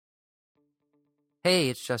Hey,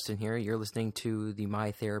 it's Justin here. You're listening to the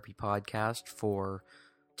My Therapy podcast for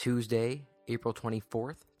Tuesday, April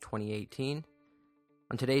 24th, 2018.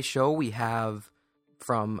 On today's show, we have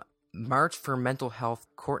from March for Mental Health,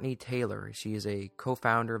 Courtney Taylor. She is a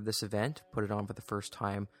co-founder of this event, put it on for the first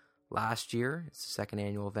time last year. It's the second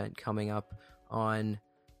annual event coming up on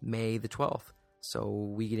May the 12th. So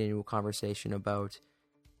we get into a conversation about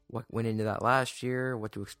what went into that last year,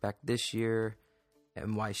 what to expect this year,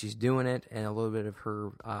 and why she's doing it, and a little bit of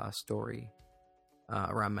her story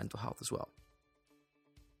around mental health as well.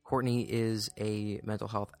 Courtney is a mental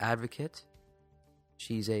health advocate.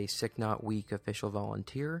 She's a Sick Not Weak official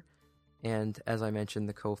volunteer, and as I mentioned,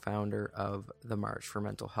 the co-founder of the March for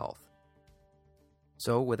Mental Health.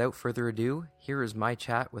 So without further ado, here is my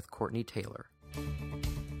chat with Courtney Taylor.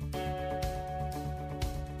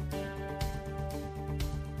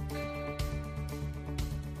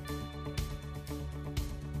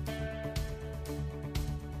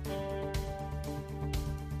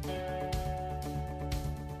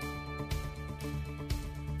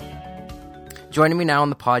 Joining me now on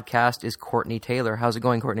the podcast is Courtney Taylor. How's it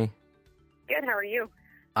going, Courtney? Good. How are you?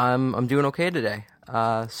 I'm doing okay today.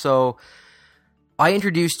 So I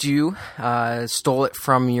introduced you, stole it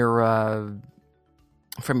from your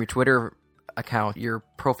Twitter account. Your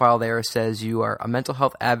profile there says you are a mental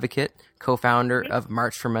health advocate, co-founder of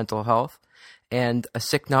March for Mental Health, and a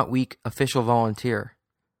Sick Not Weak official volunteer.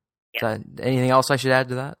 Yeah. Anything else I should add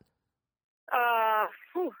to that?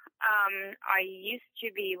 I used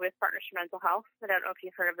to be with Partners for Mental Health. I don't know if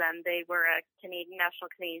you've heard of them. They were a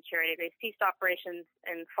national Canadian charity. They ceased operations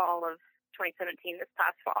in fall of 2017, this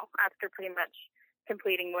past fall, after pretty much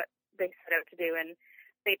completing what they set out to do. And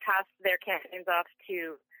they passed their campaigns off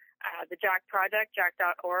to the JACC project.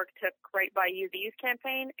 JACC.org took Right By You, the youth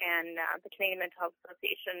campaign, and the Canadian Mental Health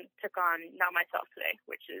Association took on Not Myself Today,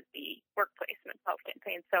 which is the workplace mental health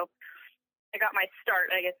campaign. So I got my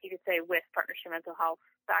start, I guess you could say, with Partners for Mental Health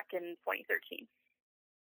back in 2013.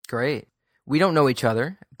 Great. We don't know each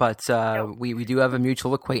other, but No. we do have a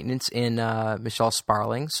mutual acquaintance in Michelle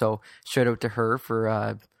Sparling. So shout out to her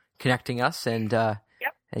for connecting us and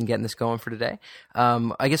getting this going for today.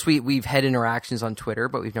 I guess we've had interactions on Twitter,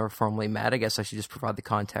 but we've never formally met. I guess I should just provide the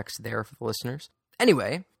context there for the listeners.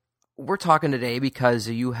 Anyway, we're talking today because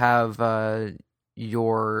you have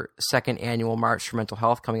your second annual March for Mental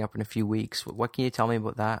Health coming up in a few weeks. What can you tell me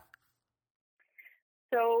about that?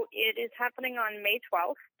 So it is happening on May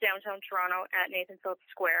 12th, downtown Toronto at Nathan Phillips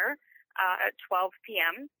Square at 12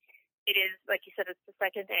 p.m. It is, like you said, it's the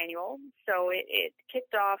second annual. So it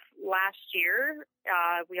kicked off last year.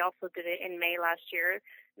 We also did it in May last year,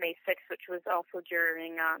 May 6th, which was also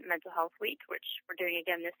during Mental Health Week, which we're doing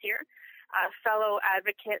again this year. Fellow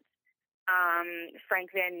advocate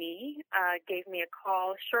Frank Van Nee gave me a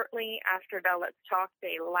call shortly after the Let's Talk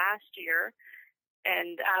Day last year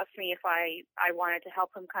and asked me if I wanted to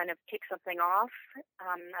help him kind of kick something off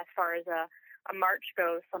as far as a march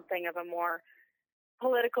goes, something of a more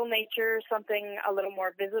political nature, something a little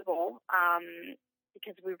more visible,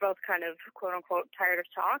 because we're both kind of, quote-unquote, tired of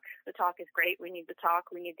talk. The talk is great. We need the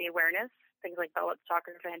talk. We need the awareness. Things like the Let's Talk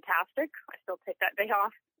are fantastic. I still take that day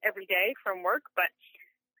off every day from work, but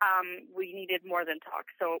we needed more than talk,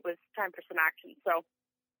 so it was time for some action. So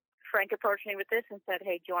Frank approached me with this and said,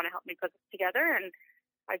 hey, do you want to help me put this together? And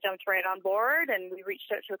I jumped right on board, and we reached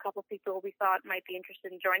out to a couple of people we thought might be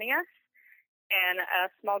interested in joining us. And a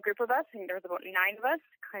small group of us, I think there was about 9 of us,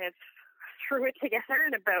 kind of threw it together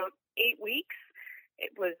in about 8 weeks.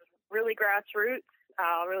 It was really grassroots,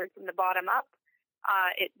 really from the bottom up.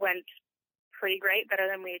 It went pretty great, better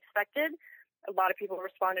than we expected. A lot of people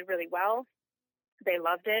responded really well. They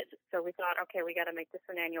loved it. So we thought, okay, we got to make this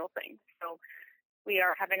an annual thing. So we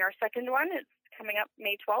are having our second one. It's coming up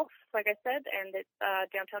May 12th, like I said, and it's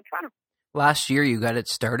downtown Toronto. Last year, you got it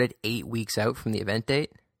started 8 weeks out from the event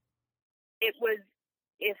date? It was,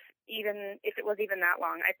 if it was even that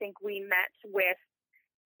long. I think we met with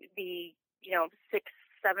the 6,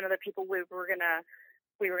 7 other people we were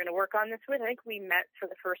gonna work on this with. I think we met for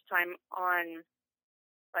the first time on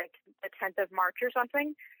like the 10th of March or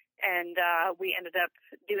something, and we ended up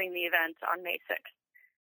doing the event on May 6th.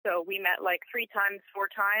 So we met like 3 times, 4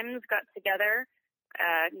 times, got together,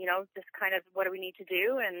 just kind of what do we need to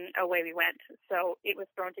do, and away we went. So it was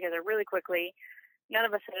thrown together really quickly. None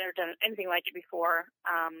of us had ever done anything like it before,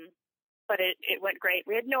 but it went great.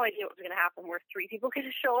 We had no idea what was going to happen. Were 3 people going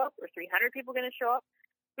to show up? Were 300 people going to show up?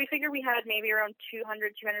 We figured we had maybe around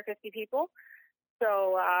 200, 250 people.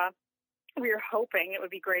 So we were hoping it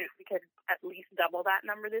would be great if we could at least double that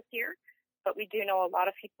number this year. But we do know a lot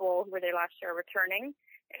of people who were there last year are returning,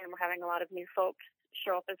 and we're having a lot of new folks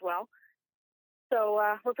show up as well. So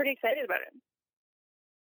we're pretty excited about it.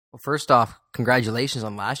 Well, first off, congratulations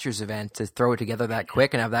on last year's event. To throw it together that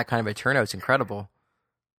quick and have that kind of a turnout is incredible.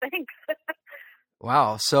 Thanks.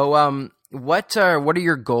 Wow. So what are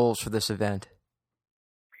your goals for this event?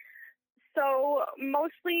 So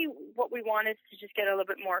mostly what we want is to just get a little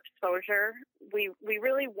bit more exposure. We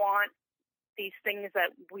really want these things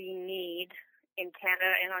that we need in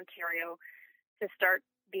Canada and Ontario to start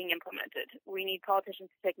being implemented. We need politicians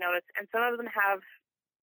to take notice, and some of them have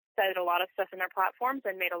said a lot of stuff in their platforms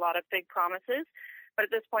and made a lot of big promises, but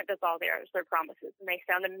at this point that's all they are, is their promises, and they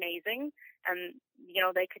sound amazing, and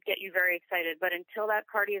they could get you very excited, but until that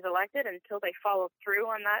party is elected, until they follow through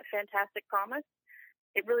on that fantastic promise,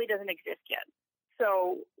 it really doesn't exist yet.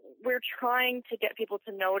 So we're trying to get people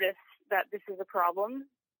to notice that this is a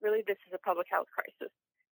problem. Really, this is a public health crisis.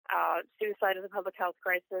 Suicide is a public health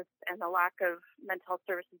crisis, and the lack of mental health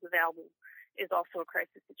services available is also a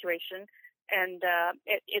crisis situation. And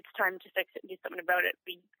it's time to fix it and do something about it.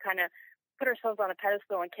 We kind of put ourselves on a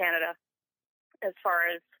pedestal in Canada as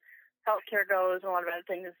far as healthcare goes and a lot of other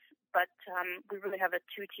things, but we really have a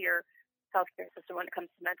two-tier healthcare system when it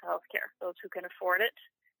comes to mental health care. Those who can afford it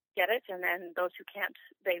get it, and then those who can't,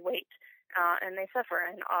 they wait and they suffer.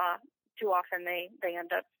 And too often they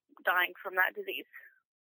end up dying from that disease.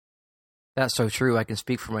 That's so true. I can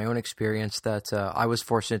speak from my own experience that I was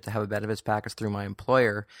fortunate to have a benefits package through my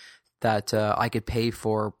employer that I could pay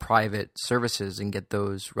for private services and get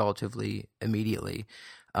those relatively immediately.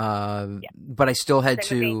 But I still had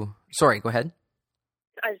to... Sorry, go ahead.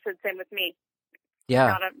 I said same with me. Yeah.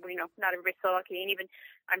 Not everybody's so lucky. And even,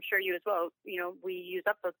 I'm sure you as well, we use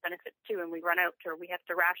up those benefits too, and we run out, or we have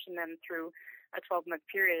to ration them through a 12-month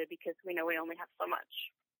period because we know we only have so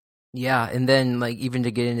much. Yeah, and then even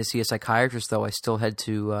to get in to see a psychiatrist, though, I still had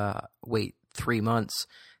to wait 3 months,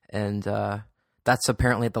 and that's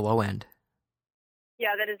apparently at the low end.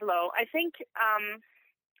 Yeah, that is low. I think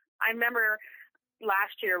I remember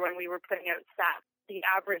last year when we were putting out stats, the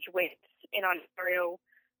average wait in Ontario,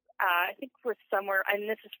 I think was somewhere, and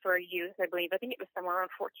this is for youth, I believe. I think it was somewhere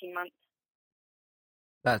around 14 months.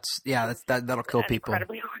 That'll kill people.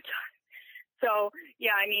 Incredibly long time. So,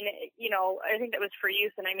 yeah, I mean, I think that was for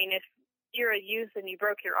youth. And I mean, if you're a youth and you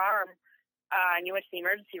broke your arm and you went to the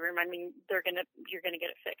emergency room, I mean, you're going to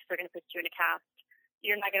get it fixed. They're going to put you in a cast.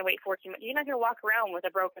 You're not going to wait 14 months. You're not going to walk around with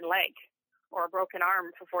a broken leg or a broken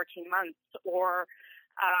arm for 14 months or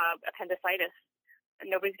appendicitis.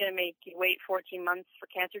 And nobody's going to make you wait 14 months for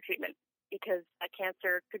cancer treatment because a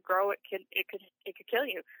cancer could grow. It could kill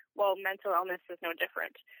you. Well, mental illness is no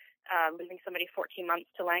different. Leaving somebody 14 months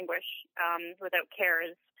to languish without care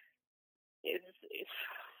is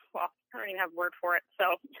well, I don't even have a word for it.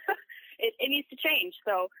 So it needs to change.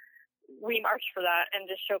 So we march for that and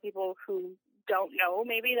just show people who don't know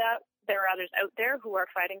maybe that there are others out there who are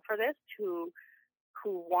fighting for this, who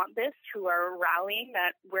want this, who are rallying,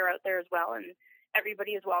 that we're out there as well, and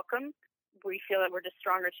everybody is welcome. We feel that we're just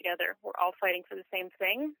stronger together. We're all fighting for the same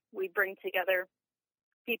thing. We bring together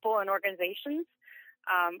people and organizations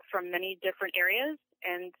from many different areas,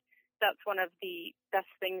 and that's one of the best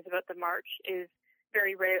things about the march is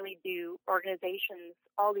very rarely do organizations,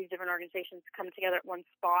 all these different organizations, come together at one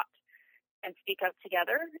spot and speak up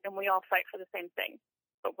together, and we all fight for the same thing.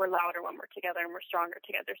 But we're louder when we're together and we're stronger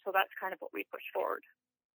together, so that's kind of what we push forward.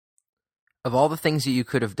 Of all the things that you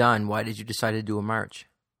could have done, why did you decide to do a march?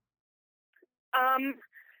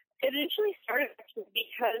 It initially started actually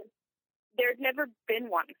because there had never been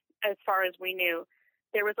one, as far as we knew.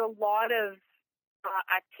 There was a lot of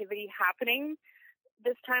activity happening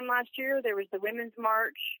this time last year. There was the Women's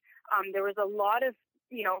March. There was a lot of,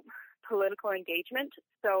 political engagement.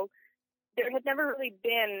 So there had never really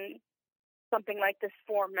been something like this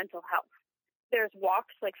for mental health. There's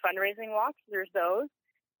walks, like fundraising walks. There's those.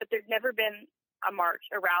 But there's never been a march,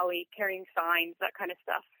 a rally, carrying signs, that kind of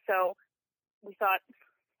stuff. So we thought,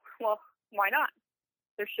 well, why not?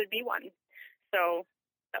 There should be one. So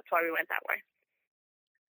that's why we went that way.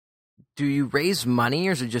 Do you raise money,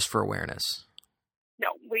 or is it just for awareness? No,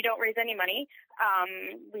 we don't raise any money.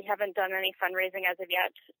 We haven't done any fundraising as of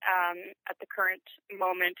yet. At the current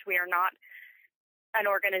moment, we are not an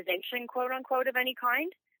organization, quote unquote, of any kind.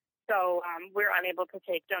 So we're unable to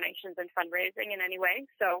take donations and fundraising in any way.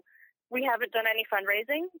 So we haven't done any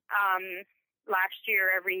fundraising. Last year,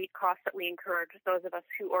 every cost that we incurred, those of us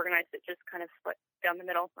who organized it just kind of split down the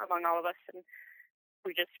middle among all of us, and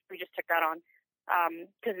we just took that on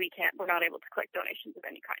because we're not able to collect donations of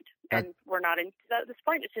any kind, and we're not into that at this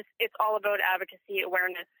point. It's all about advocacy,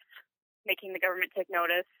 awareness, making the government take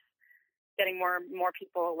notice, getting more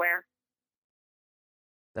people aware.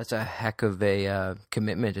 That's a heck of a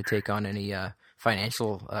commitment to take on any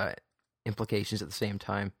financial implications at the same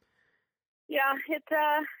time. Yeah,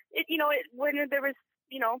 when there was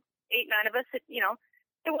 8-9 of us, it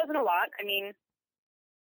wasn't a lot. I mean,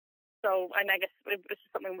 and I guess it was just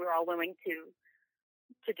something we were all willing to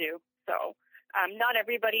do. So not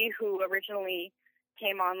everybody who originally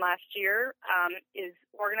came on last year is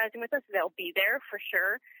organizing with us. They'll be there for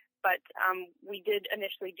sure, but we did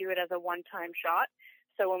initially do it as a one-time shot.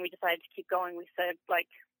 So when we decided to keep going, we said,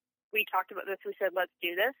 we talked about this. We said, let's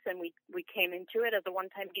do this, and we came into it as a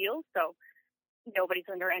one-time deal. So nobody's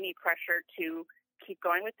under any pressure to keep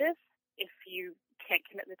going with this. If you can't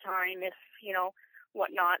commit the time, if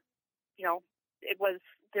whatnot,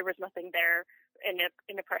 there was nothing there in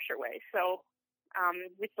a pressure way. So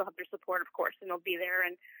we still have their support, of course, and they'll be there,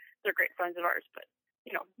 and they're great friends of ours. But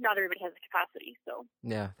not everybody has the capacity. So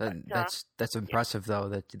yeah, that's impressive though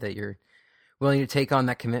that you're willing to take on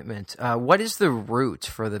that commitment. What is the route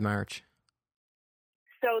for the march?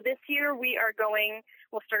 So this year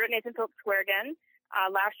we'll start at Nathan Phillips Square again.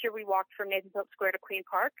 Last year we walked from Nathan Phillips Square to Queen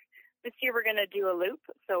Park. This year we're going to do a loop.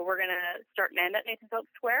 So we're going to start and end at Nathan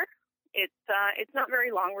Phillips Square. It's not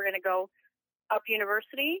very long. We're going to go up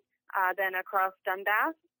University, then across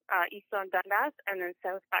Dundas, east on Dundas, and then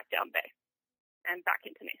south back down Bay, and back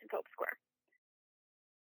into Nathan Phillips Square.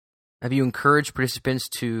 Have you encouraged participants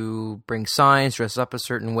to bring signs, dress up a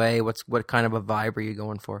certain way? What kind of a vibe are you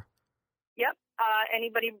going for? Yep.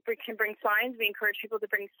 Anybody can bring signs. We encourage people to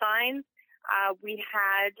bring signs. We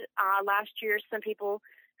had last year some people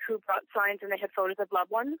who brought signs and they had photos of loved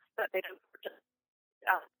ones that they didn't just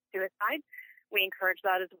suicide. We encourage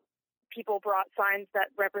that as well. People brought signs that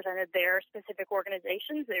represented their specific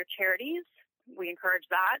organizations, their charities. We encourage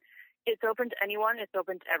that. It's open to anyone. It's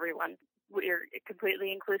open to everyone. We're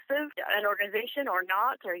completely inclusive. An organization or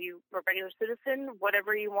not, are you a regular citizen?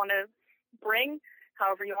 Whatever you want to bring,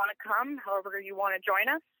 however you want to come, however you want to join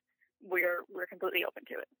us, we're completely open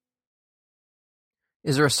to it.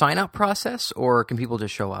 Is there a sign-up process, or can people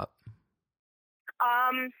just show up?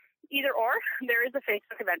 Either or. There is a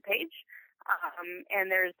Facebook event page,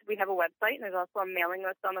 and we have a website, and there's also a mailing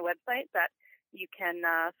list on the website that you can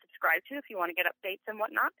subscribe to if you want to get updates and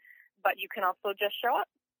whatnot. But you can also just show up.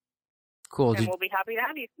 Cool. And we'll be happy to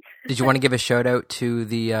have you. Did you want to give a shout out to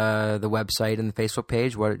the website and the Facebook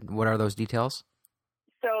page? What are those details?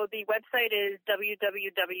 So the website is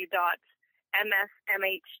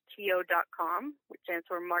www.msmhto.com, which stands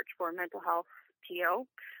for March for Mental Health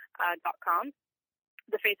TO.com.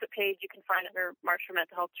 The Facebook page you can find under March for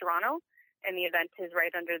Mental Health Toronto, and the event is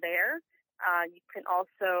right under there. You can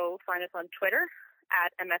also find us on Twitter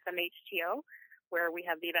at MSMHTO, where we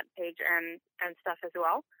have the event page and stuff as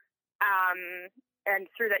well. And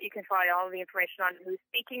through that, you can find all the information on who's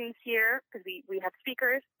speaking this year, because we have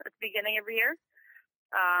speakers at the beginning of every year.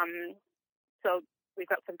 So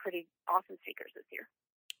we've got some pretty awesome speakers this year.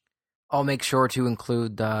 I'll make sure to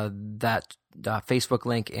include that Facebook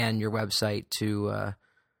link and your website to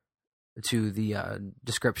the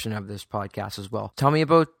description of this podcast as well. Tell me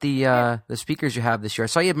about the speakers you have this year. I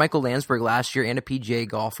saw you had Michael Landsberg last year and a PGA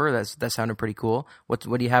golfer. That sounded pretty cool. What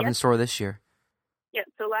do you have in store this year? Yeah,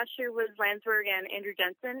 so last year was Landsberg and Andrew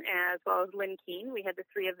Jensen, as well as Lynn Keane. We had the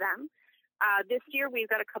three of them. This year we've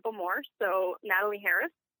got a couple more. So Natalie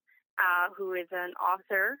Harris, who is an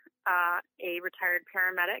author, a retired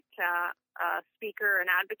paramedic, a speaker, an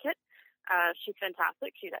advocate. She's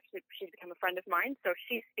fantastic. She's become a friend of mine, so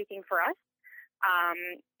she's speaking for us.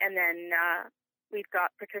 And then we've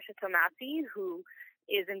got Patricia Tomasi, who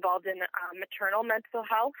is involved in a maternal mental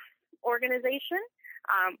health organization,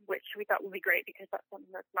 which we thought would be great because that's something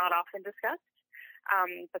that's not often discussed.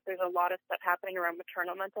 But there's a lot of stuff happening around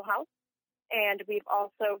maternal mental health. And we've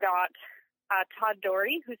also got Todd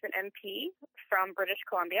Doherty, who's an MP from British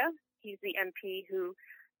Columbia. He's the MP who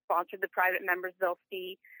sponsored the private members bill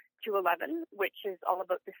C-211, which is all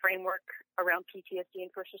about the framework around PTSD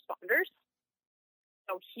and first responders.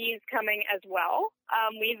 So he's coming as well.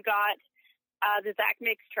 We've got the Zach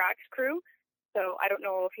Makes Tracks crew. So I don't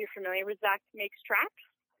know if you're familiar with Zach Makes Tracks.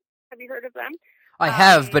 Have you heard of them? I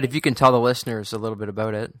have, but if you can tell the listeners a little bit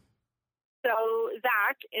about it. So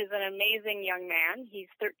Zach is an amazing young man. He's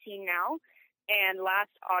 13 now, and last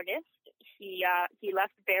August he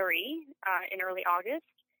left Barrie in early August,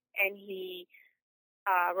 and he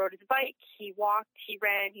rode his bike, he walked, he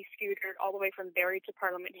ran, he scootered all the way from Barrie to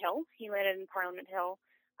Parliament Hill. He landed in Parliament Hill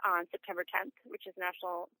on September 10th, which is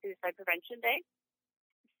National Suicide Prevention Day.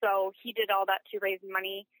 So he did all that to raise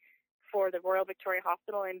money for the Royal Victoria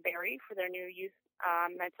Hospital in Barrie for their new youth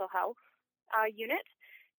mental health unit.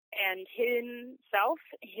 And himself,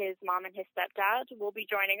 his mom, and his stepdad will be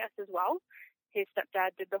joining us as well. His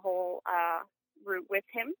stepdad did the whole route with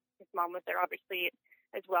him. His mom was there, obviously,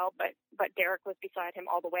 as well, but Derek was beside him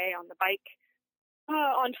all the way on the bike,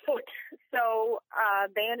 on foot. So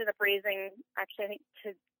they ended up raising, actually, I think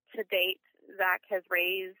to date, Zach has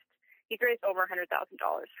raised, he's raised over $100,000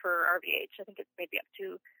 for RVH. I think it's maybe up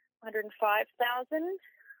to $105,000.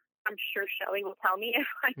 I'm sure Shelley will tell me if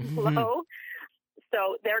I'm low.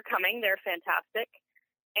 So they're coming. They're fantastic.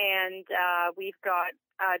 And we've got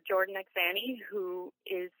Jordan Exani, who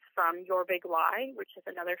is from Your Big Lie, which is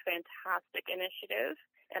another fantastic initiative.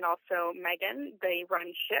 And also Megan. They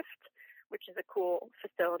run Shift, which is a cool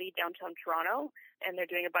facility downtown Toronto. And they're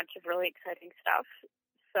doing a bunch of really exciting stuff.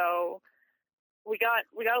 So we got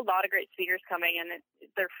a lot of great speakers coming, and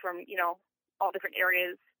they're from, all different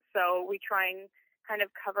areas. So we try and kind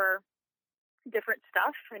of cover different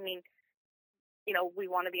stuff. I mean, we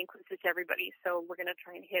want to be inclusive to everybody, so we're going to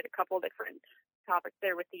try and hit a couple different topics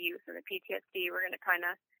there with the youth and the PTSD. We're going to kind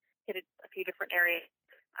of hit a few different areas.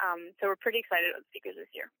 So we're pretty excited about the speakers this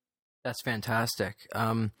year. That's fantastic.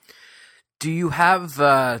 Do you have,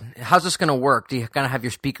 how's this going to work? Do you kind of have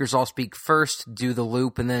your speakers all speak first, do the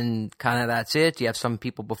loop, and then kind of that's it? Do you have some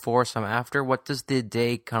people before, some after? What does the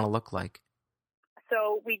day kind of look like?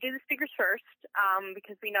 So we do the speakers first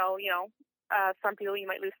because we know, some people, you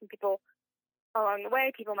might lose some people along the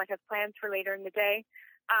way. People might have plans for later in the day.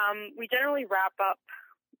 We generally wrap up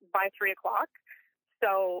by 3 o'clock.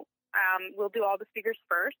 So we'll do all the speakers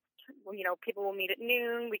first. People will meet at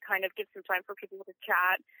noon. We kind of give some time for people to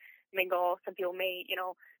chat, mingle. Some people may,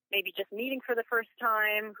 maybe just meeting for the first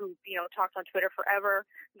time who, talked on Twitter forever.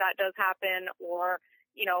 That does happen. Or,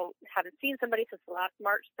 haven't seen somebody since the last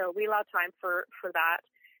March. So we allow time for that.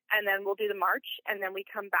 And then we'll do the march, and then we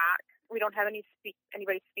come back. We don't have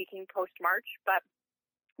anybody speaking post-March, but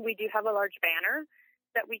we do have a large banner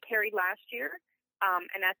that we carried last year.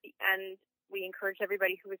 And at the end, we encourage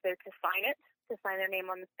everybody who was there to sign their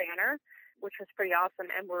name on this banner, which was pretty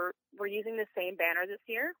awesome. And we're using the same banner this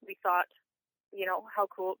year. We thought, how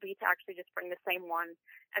cool it would be to actually just bring the same one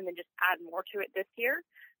and then just add more to it this year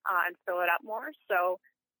and fill it up more. So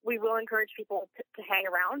we will encourage people to hang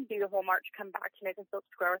around, do the whole march, come back to Nathan Phillips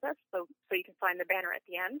Square with us so you can find the banner at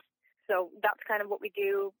the end. So that's kind of what we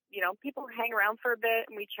do. People hang around for a bit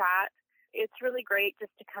and we chat. It's really great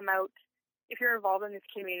just to come out. If you're involved in this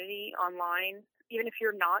community online, even if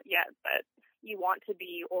you're not yet, but you want to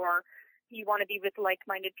be, or you want to be with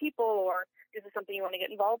like-minded people, or this is something you want to get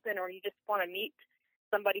involved in, or you just want to meet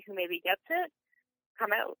somebody who maybe gets it, come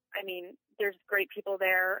out. I mean, there's great people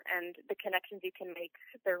there, and the connections you can make,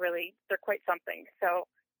 they're quite something. So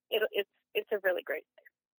it's a really great thing.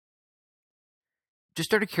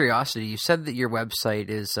 Just out of curiosity, you said that your website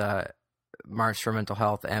is March for Mental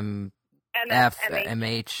Health, MFMHTO.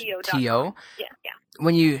 Yeah.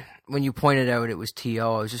 When you pointed out it was TO,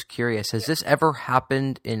 I was just curious, has this ever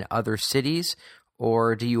happened in other cities,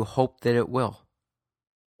 or do you hope that it will?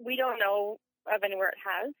 We don't know of anywhere it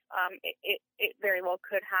has. It very well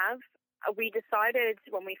could have. We decided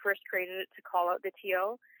when we first created it to call out the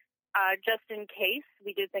TO, just in case.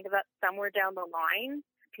 We did think of that somewhere down the line.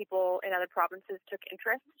 People in other provinces took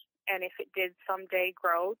interest, and if it did someday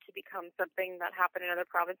grow to become something that happened in other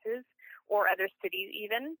provinces or other cities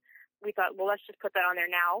even, we thought, well, let's just put that on there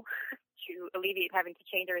now to alleviate having to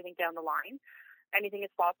change everything down the line. Anything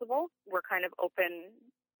is possible. We're kind of open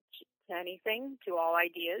to anything, to all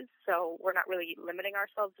ideas, so we're not really limiting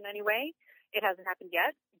ourselves in any way. It hasn't happened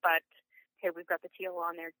yet, but okay, we've got the TO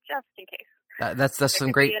on there just in case. That's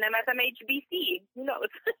some great. An MFMHBC, who knows?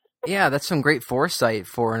 Yeah, that's some great foresight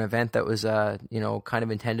for an event that was, kind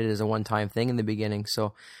of intended as a one-time thing in the beginning.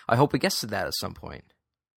 So I hope it gets to that at some point.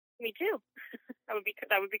 Me too.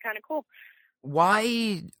 That would be kind of cool.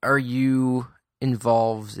 Why are you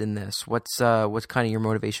involved in this? What's kind of your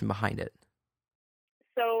motivation behind it?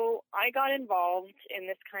 So I got involved in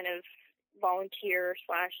this kind of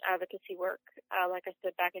volunteer/advocacy work, like I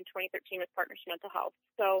said, back in 2013 with Partners for Mental Health.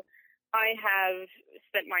 So I have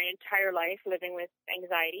spent my entire life living with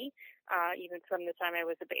anxiety, even from the time I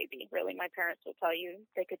was a baby. Really, my parents will tell you,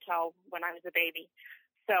 they could tell when I was a baby.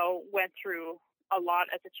 So went through a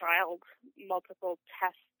lot as a child, multiple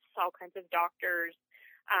tests, all kinds of doctors,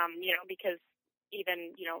 because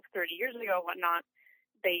even, 30 years ago, whatnot,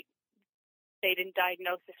 they didn't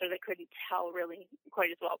diagnose this, or they couldn't tell really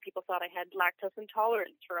quite as well. People thought I had lactose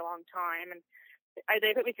intolerance for a long time, and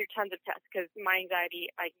they put me through tons of tests because my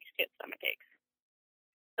anxiety, I used to get stomach aches.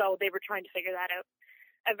 So they were trying to figure that out.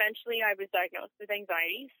 Eventually, I was diagnosed with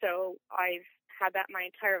anxiety, so I've had that my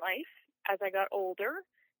entire life. As I got older,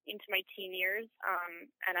 into my teen years,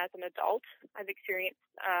 and as an adult, I've experienced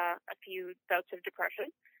a few bouts of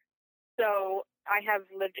depression. So I have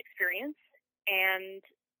lived experience, And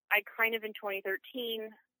I kind of in 2013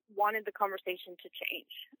 wanted the conversation to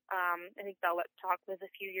change. I think Bell Let's Talk was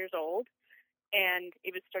a few years old, and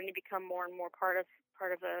it was starting to become more and more part of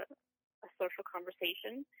a social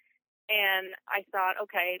conversation. And I thought,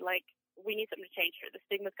 okay, like, we need something to change here. The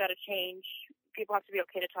stigma's got to change. People have to be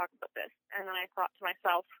okay to talk about this. And then I thought to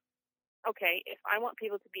myself, okay, if I want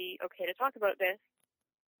people to be okay to talk about this,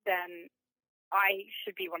 then I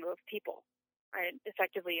should be one of those people. I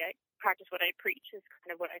practice what I preach is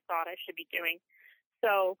kind of what I thought I should be doing.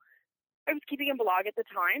 So I was keeping a blog at the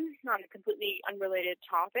time on a completely unrelated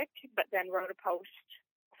topic, but then wrote a post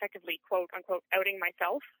effectively, quote unquote, outing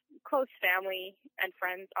myself. Close family and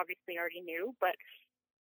friends obviously already knew, but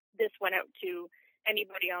this went out to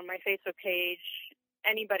anybody on my Facebook page,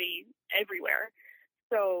 anybody everywhere.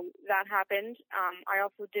 So that happened. I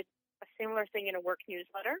also did a similar thing in a work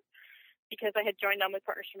newsletter because I had joined on with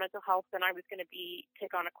Partners for Mental Health, and I was going to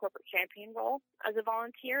take on a corporate champion role as a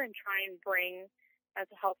volunteer and try and bring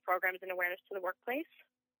mental health programs and awareness to the workplace.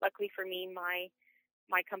 Luckily for me, my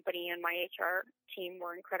company and my HR team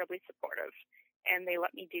were incredibly supportive, and they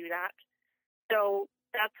let me do that. So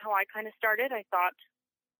that's how I kind of started. I thought,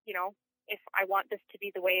 if I want this to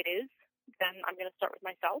be the way it is, then I'm going to start with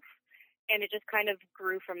myself. And it just kind of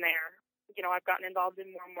grew from there. I've gotten involved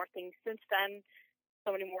in more and more things since then.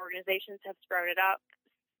 So many more organizations have sprouted up.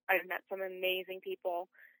 I've met some amazing people,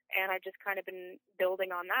 and I've just kind of been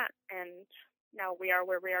building on that. And now we are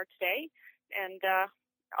where we are today. And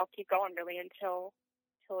I'll keep going really until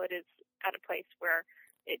it is at a place where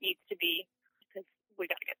it needs to be, because we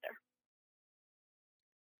got to get there.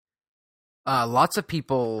 Lots of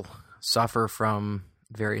people suffer from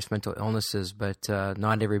various mental illnesses, but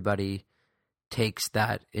not everybody takes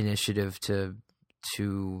that initiative to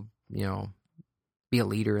be a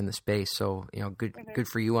leader in the space. So good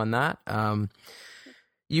for you on that.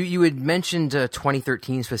 You had mentioned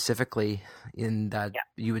 2013 specifically, in that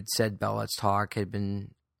you had said Bell Let's Talk had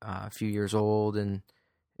been a few years old and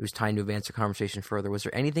it was time to advance the conversation further. Was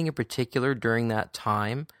there anything in particular during that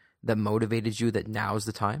time that motivated you that now's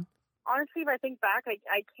the time? Honestly, if I think back,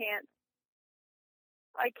 I can't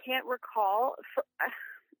recall.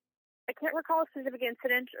 I can't recall a specific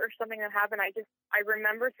incident or something that happened. I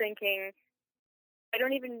remember thinking, I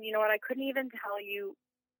couldn't even tell you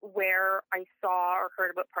where I saw or heard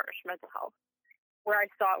about Partners for Mental Health, where I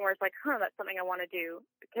saw it, where it's like, that's something I want to do,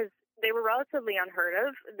 because they were relatively unheard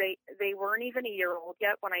of. They weren't even a year old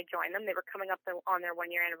yet when I joined them. They were coming up on their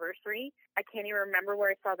 1-year anniversary. I can't even remember where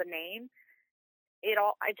I saw the name. It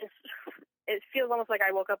feels almost like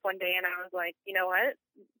I woke up one day and I was like, you know what,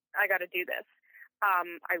 I got to do this.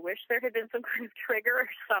 I wish there had been some kind of trigger or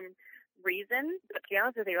some reason, but to be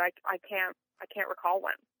honest with you, I can't recall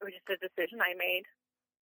one. It was just a decision I made.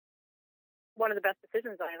 One of the best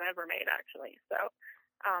decisions I've ever made, actually. So,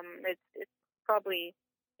 it's probably,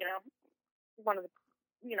 one of the,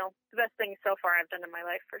 the best things so far I've done in my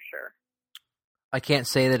life, for sure. I can't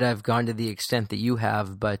say that I've gone to the extent that you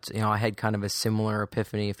have, but I had kind of a similar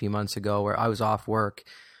epiphany a few months ago where I was off work,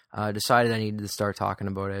 decided I needed to start talking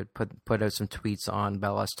about it, put out some tweets on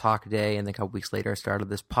Bell Let's Talk Day, and then a couple weeks later I started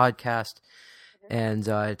this podcast, and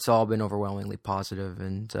it's all been overwhelmingly positive,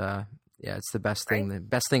 and it's the best thing, the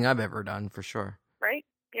best thing I've ever done, for sure. Right?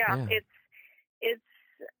 Yeah. It's.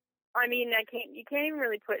 I mean, you can't even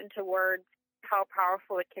really put into words how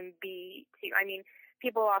powerful it can be.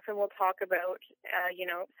 People often will talk about,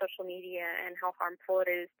 social media and how harmful it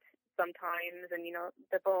is sometimes, and,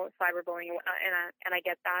 the cyberbullying and whatnot, and I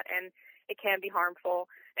get that, and it can be harmful.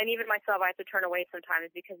 And even myself, I have to turn away sometimes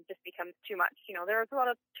because it just becomes too much. There's a lot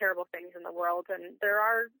of terrible things in the world, and there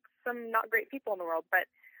are some not great people in the world, but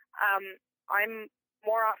I'm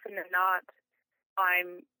more often than not,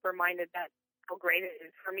 I'm reminded that how great it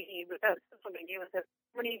is for me without social media, with so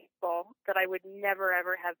many people that I would never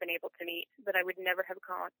ever have been able to meet, that I would never have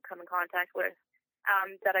come in contact with,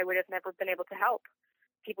 that I would have never been able to help,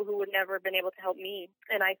 people who would never have been able to help me.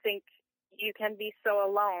 And I think you can be so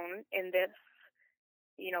alone in this,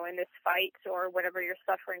 in this fight or whatever you're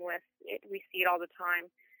suffering with. We see it all the time,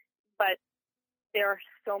 but there are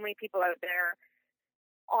so many people out there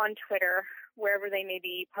on Twitter, wherever they may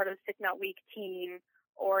be, part of the Sick Not Weak team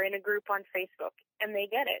or in a group on Facebook, and they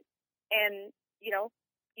get it. And,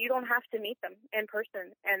 you don't have to meet them in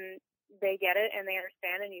person, and they get it and they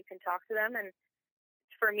understand, and you can talk to them. And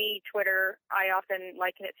for me, Twitter, I often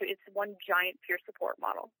liken it to, it's one giant peer support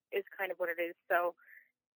model is kind of what it is. So,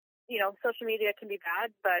 social media can be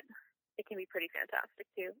bad, but it can be pretty fantastic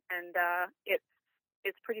too. And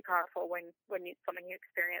it's pretty powerful when it's something you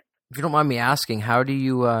experience. If you don't mind me asking, how do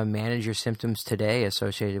you manage your symptoms today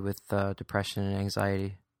associated with depression and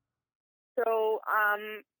anxiety? So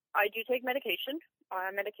I do take medication.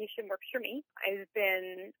 Medication works for me. I've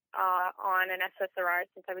been on an SSRI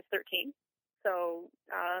since I was 13, so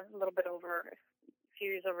a little bit over, a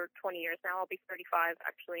few years over 20 years now. I'll be 35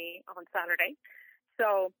 actually on Saturday.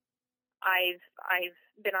 So I've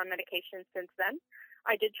been on medication since then.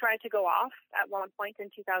 I did try to go off at one point in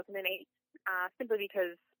 2008, simply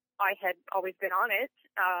because I had always been on it,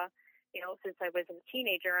 since I was a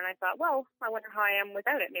teenager, and I thought, well, I wonder how I am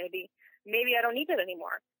without it. Maybe I don't need it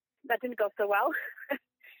anymore. That didn't go so well.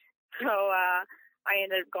 So I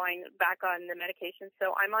ended up going back on the medication.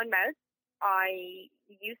 So I'm on meds. I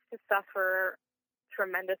used to suffer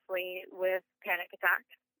tremendously with panic attacks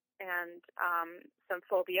and some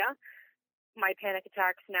phobia. My panic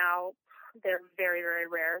attacks now, they're very, very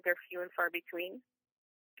rare. They're few and far between.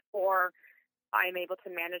 Or I'm able to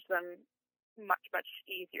manage them much, much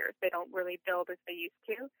easier. They don't really build as they used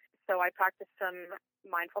to. So I practice some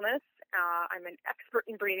mindfulness. I'm an expert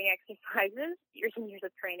in breathing exercises. Years and years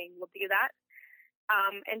of training will do that.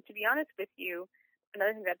 And to be honest with you,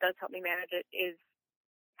 another thing that does help me manage it is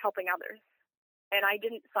helping others. And I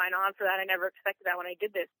didn't sign on for that. I never expected that when I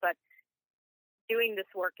did this. But doing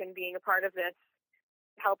this work and being a part of this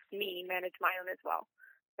helps me manage my own as well.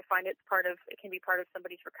 I find it can be part of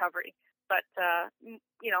somebody's recovery. But,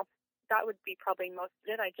 that would be probably most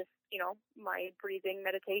of it. I just, my breathing,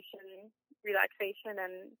 meditation, relaxation,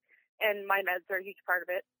 and my meds are a huge part of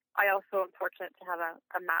it. I also am fortunate to have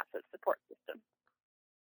a massive support system.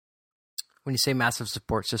 When you say massive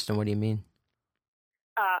support system, what do you mean?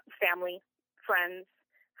 Family, friends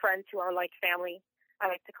who are like family. I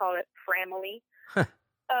like to call it family.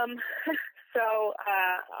 So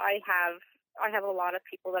I have a lot of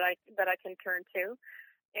people that I can turn to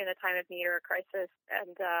in a time of need or a crisis,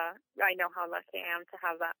 and I know how lucky I am to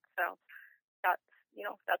have that. So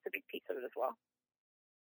that's a big piece of it as well.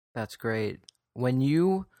 That's great. When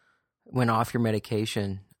you went off your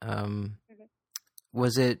medication,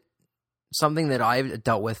 was it something that I've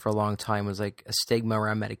dealt with for a long time? Was like a stigma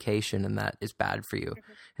around medication, and that is bad for you,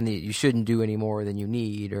 and that you shouldn't do any more than you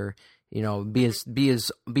need, or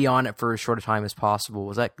be on it for as short a time as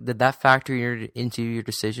possible. Did that factor into your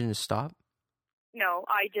decision to stop? No,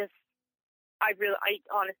 I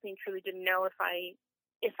honestly and truly didn't know if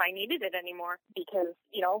I needed it anymore, because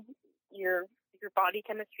your body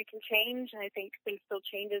chemistry can change, and I think things still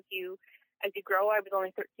change as you grow. I was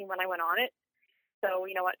only 13 when I went on it, so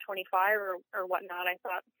at 25 or whatnot, I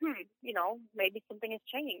thought, maybe something has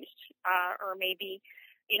changed, or maybe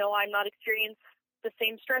I'm not experiencing the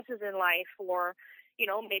same stresses in life, or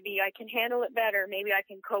maybe I can handle it better, maybe I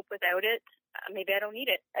can cope without it. Maybe I don't need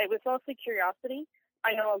it. It was mostly curiosity.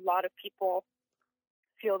 I know a lot of people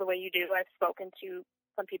feel the way you do. I've spoken to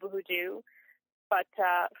some people who do, but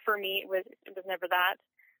for me, it was never that.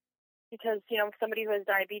 Because somebody who has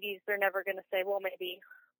diabetes, they're never going to say, well, maybe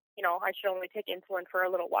I should only take insulin for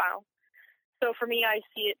a little while. So for me, I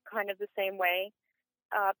see it kind of the same way.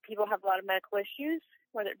 People have a lot of medical issues,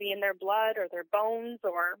 whether it be in their blood or their bones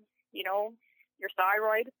or your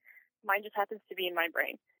thyroid. Mine just happens to be in my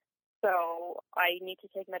brain. So I need to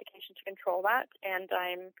take medication to control that, and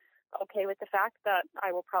I'm okay with the fact that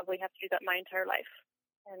I will probably have to do that my entire life.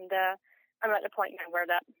 And I'm at a point now where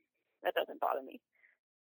that doesn't bother me.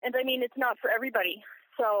 And I mean, it's not for everybody.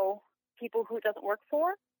 So people who it doesn't work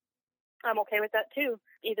for, I'm okay with that too.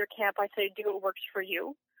 Either camp, I say, do what works for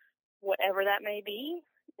you, whatever that may be.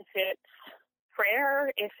 If it's prayer,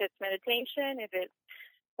 if it's meditation, if it's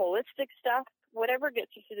holistic stuff, whatever gets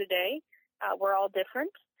you through the day. We're all different.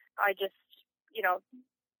 I just,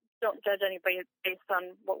 don't judge anybody based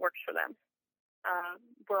on what works for them.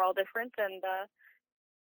 We're all different, and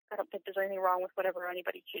I don't think there's anything wrong with whatever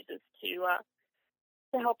anybody chooses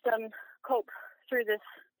to help them cope through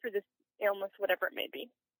this illness, whatever it may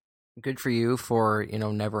be. Good for you for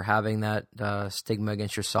never having that stigma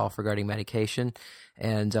against yourself regarding medication,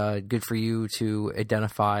 and good for you to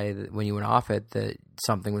identify that when you went off it that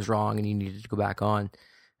something was wrong and you needed to go back on.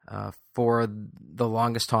 For the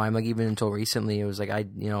longest time, like even until recently, it was like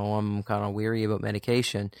I'm kind of weary about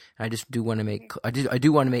medication. And I just do want to make I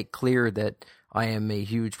do want to make clear that I am a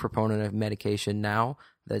huge proponent of medication now.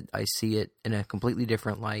 That I see it in a completely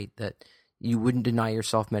different light. That you wouldn't deny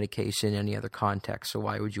yourself medication in any other context. So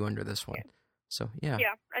why would you under this one? So yeah.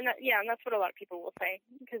 Yeah, and that's what a lot of people will say.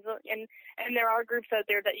 Because and there are groups out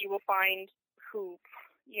there that you will find who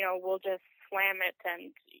will just slam it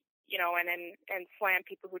and slam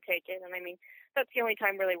people who take it. And I mean, that's the only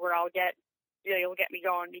time really where you'll get me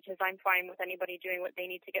going, because I'm fine with anybody doing what they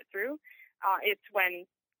need to get through. It's when,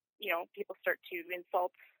 people start to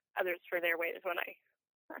insult others for their way that's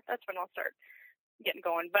when I'll start getting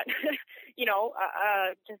going. But,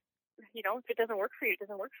 just, if it doesn't work for you, it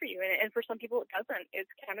doesn't work for you. And for some people, it doesn't. It's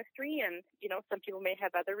chemistry, and, some people may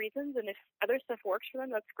have other reasons. And if other stuff works for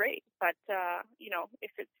them, that's great. But,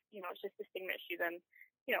 if it's, it's just a stigma issue, then,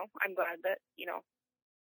 I'm glad that, you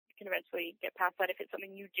can eventually get past that if it's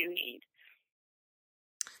something you do need.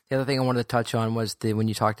 The other thing I wanted to touch on was when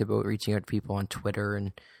you talked about reaching out to people on Twitter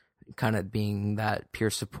and kind of being that peer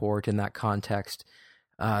support in that context.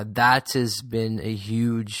 That has been a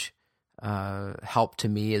huge help to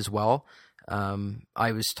me as well.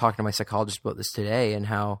 I was talking to my psychologist about this today and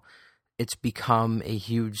how it's become a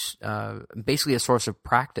huge, basically a source of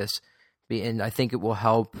practice. And I think it will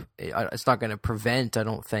help. It's not going to prevent, I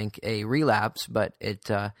don't think, a relapse, but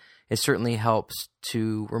it certainly helps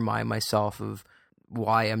to remind myself of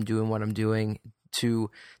why I'm doing what I'm doing, to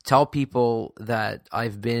tell people that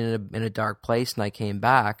I've been in a dark place and I came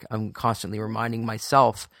back. I'm constantly reminding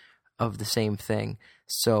myself of the same thing.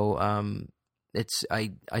 So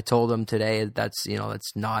I told them today that's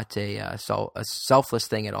not a selfless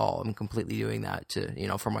thing at all. I'm completely doing that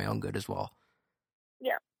to for my own good as well.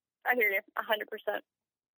 Yeah, I hear you 100%.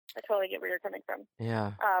 I totally get where you're coming from.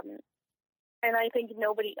 Yeah. And I think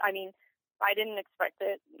I didn't expect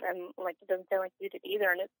it, and it doesn't sound like you did either.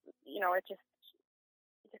 And it's it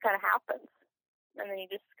just kind of happens, and then you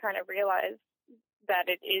just kind of realize that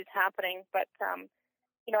it is happening. But and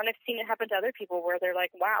I've seen it happen to other people where they're like,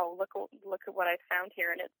 "Wow, look at what I found here,"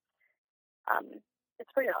 and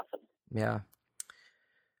it's pretty awesome. Yeah.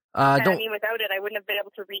 Without it, I wouldn't have been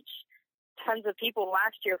able to reach tons of people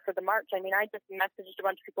last year for the march. I just messaged a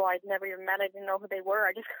bunch of people I'd never even met. I didn't know who they were.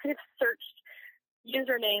 I just kind of searched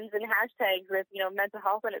usernames and hashtags with mental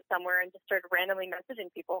health in it somewhere and just started randomly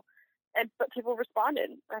messaging people, but people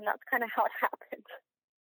responded, and that's kind of how it happened.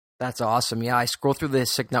 That's awesome. Yeah, I scroll through the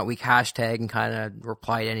Sick Not Week hashtag and kind of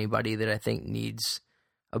reply to anybody that I think needs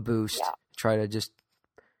a boost. Yeah. Try to just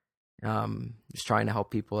trying to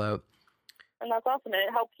help people out. And that's awesome, and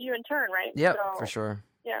it helps you in turn, right? Yeah, for sure.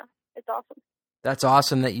 Yeah, it's awesome. That's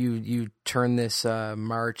awesome that you turn this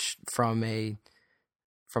march from a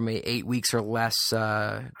 8 weeks or less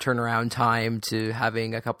turnaround time to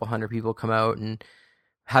having a couple hundred people come out and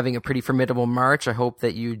having a pretty formidable march. I hope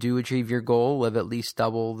that you do achieve your goal of at least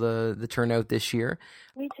double the turnout this year.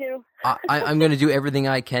 Me too. I'm going to do everything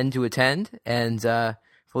I can to attend, and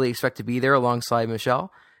fully expect to be there alongside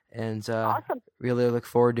Michelle. And awesome. Really look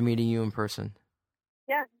forward to meeting you in person.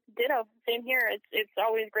 Yeah, ditto. Same here. It's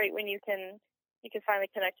always great when you can finally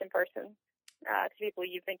connect in person to people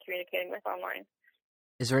you've been communicating with online.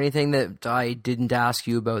 Is there anything that I didn't ask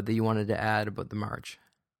you about that you wanted to add about the march?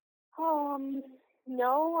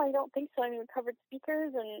 No, I don't think so. We covered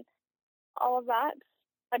speakers and all of that.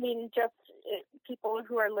 Just people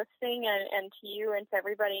who are listening and to you and to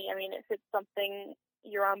everybody. If it's something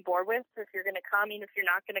you're on board with, or if you're going to come, even if you're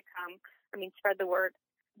not going to come, spread the word.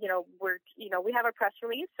 We have a press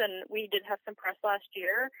release, and we did have some press last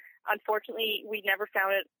year. Unfortunately, we never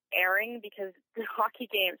found it airing because the hockey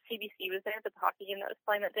game, CBC was there, but the hockey game that was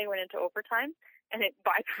playing that day went into overtime, and it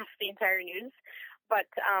bypassed the entire news. But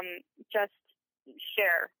just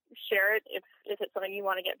share it if it's something you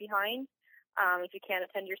want to get behind. If you can't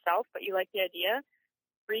attend yourself, but you like the idea,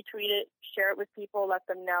 retweet it, share it with people, let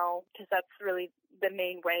them know, because that's really the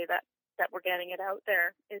main way that we're getting it out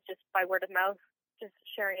there, is just by word of mouth, just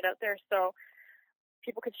sharing it out there. So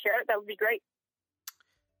people could share it, that would be great.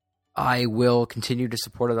 I will continue to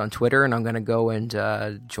support it on Twitter, and I'm going to go and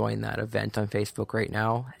join that event on Facebook right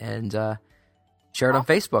now and share it on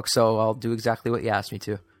Facebook. So I'll do exactly what you asked me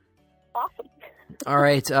to. Awesome. All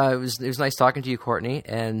right. It was nice talking to you, Courtney,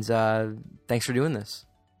 and thanks for doing this.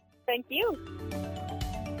 Thank you.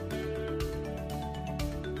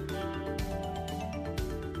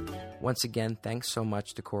 Once again, thanks so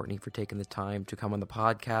much to Courtney for taking the time to come on the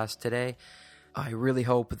podcast today. I really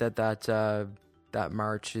hope that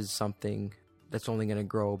march is something that's only going to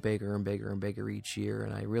grow bigger and bigger and bigger each year,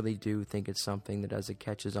 and I really do think it's something that, as it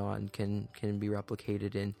catches on, can be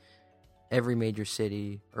replicated in every major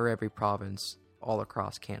city or every province all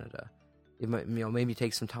across Canada. It might, maybe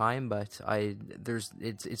take some time, but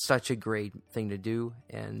it's such a great thing to do,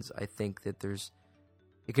 and I think that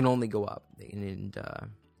it can only go up, and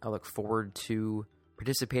I look forward to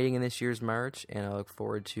participating in this year's march, and I look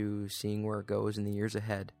forward to seeing where it goes in the years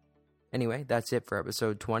ahead. Anyway, that's it for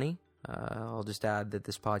episode 20. I'll just add that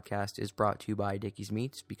this podcast is brought to you by Dickie's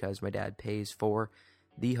Meats because my dad pays for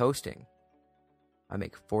the hosting. I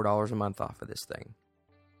make $4 a month off of this thing.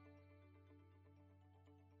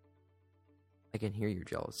 I can hear your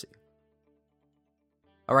jealousy.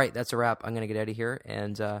 All right, that's a wrap. I'm going to get out of here,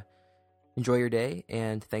 and Enjoy your day,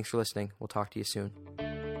 and thanks for listening. We'll talk to you soon.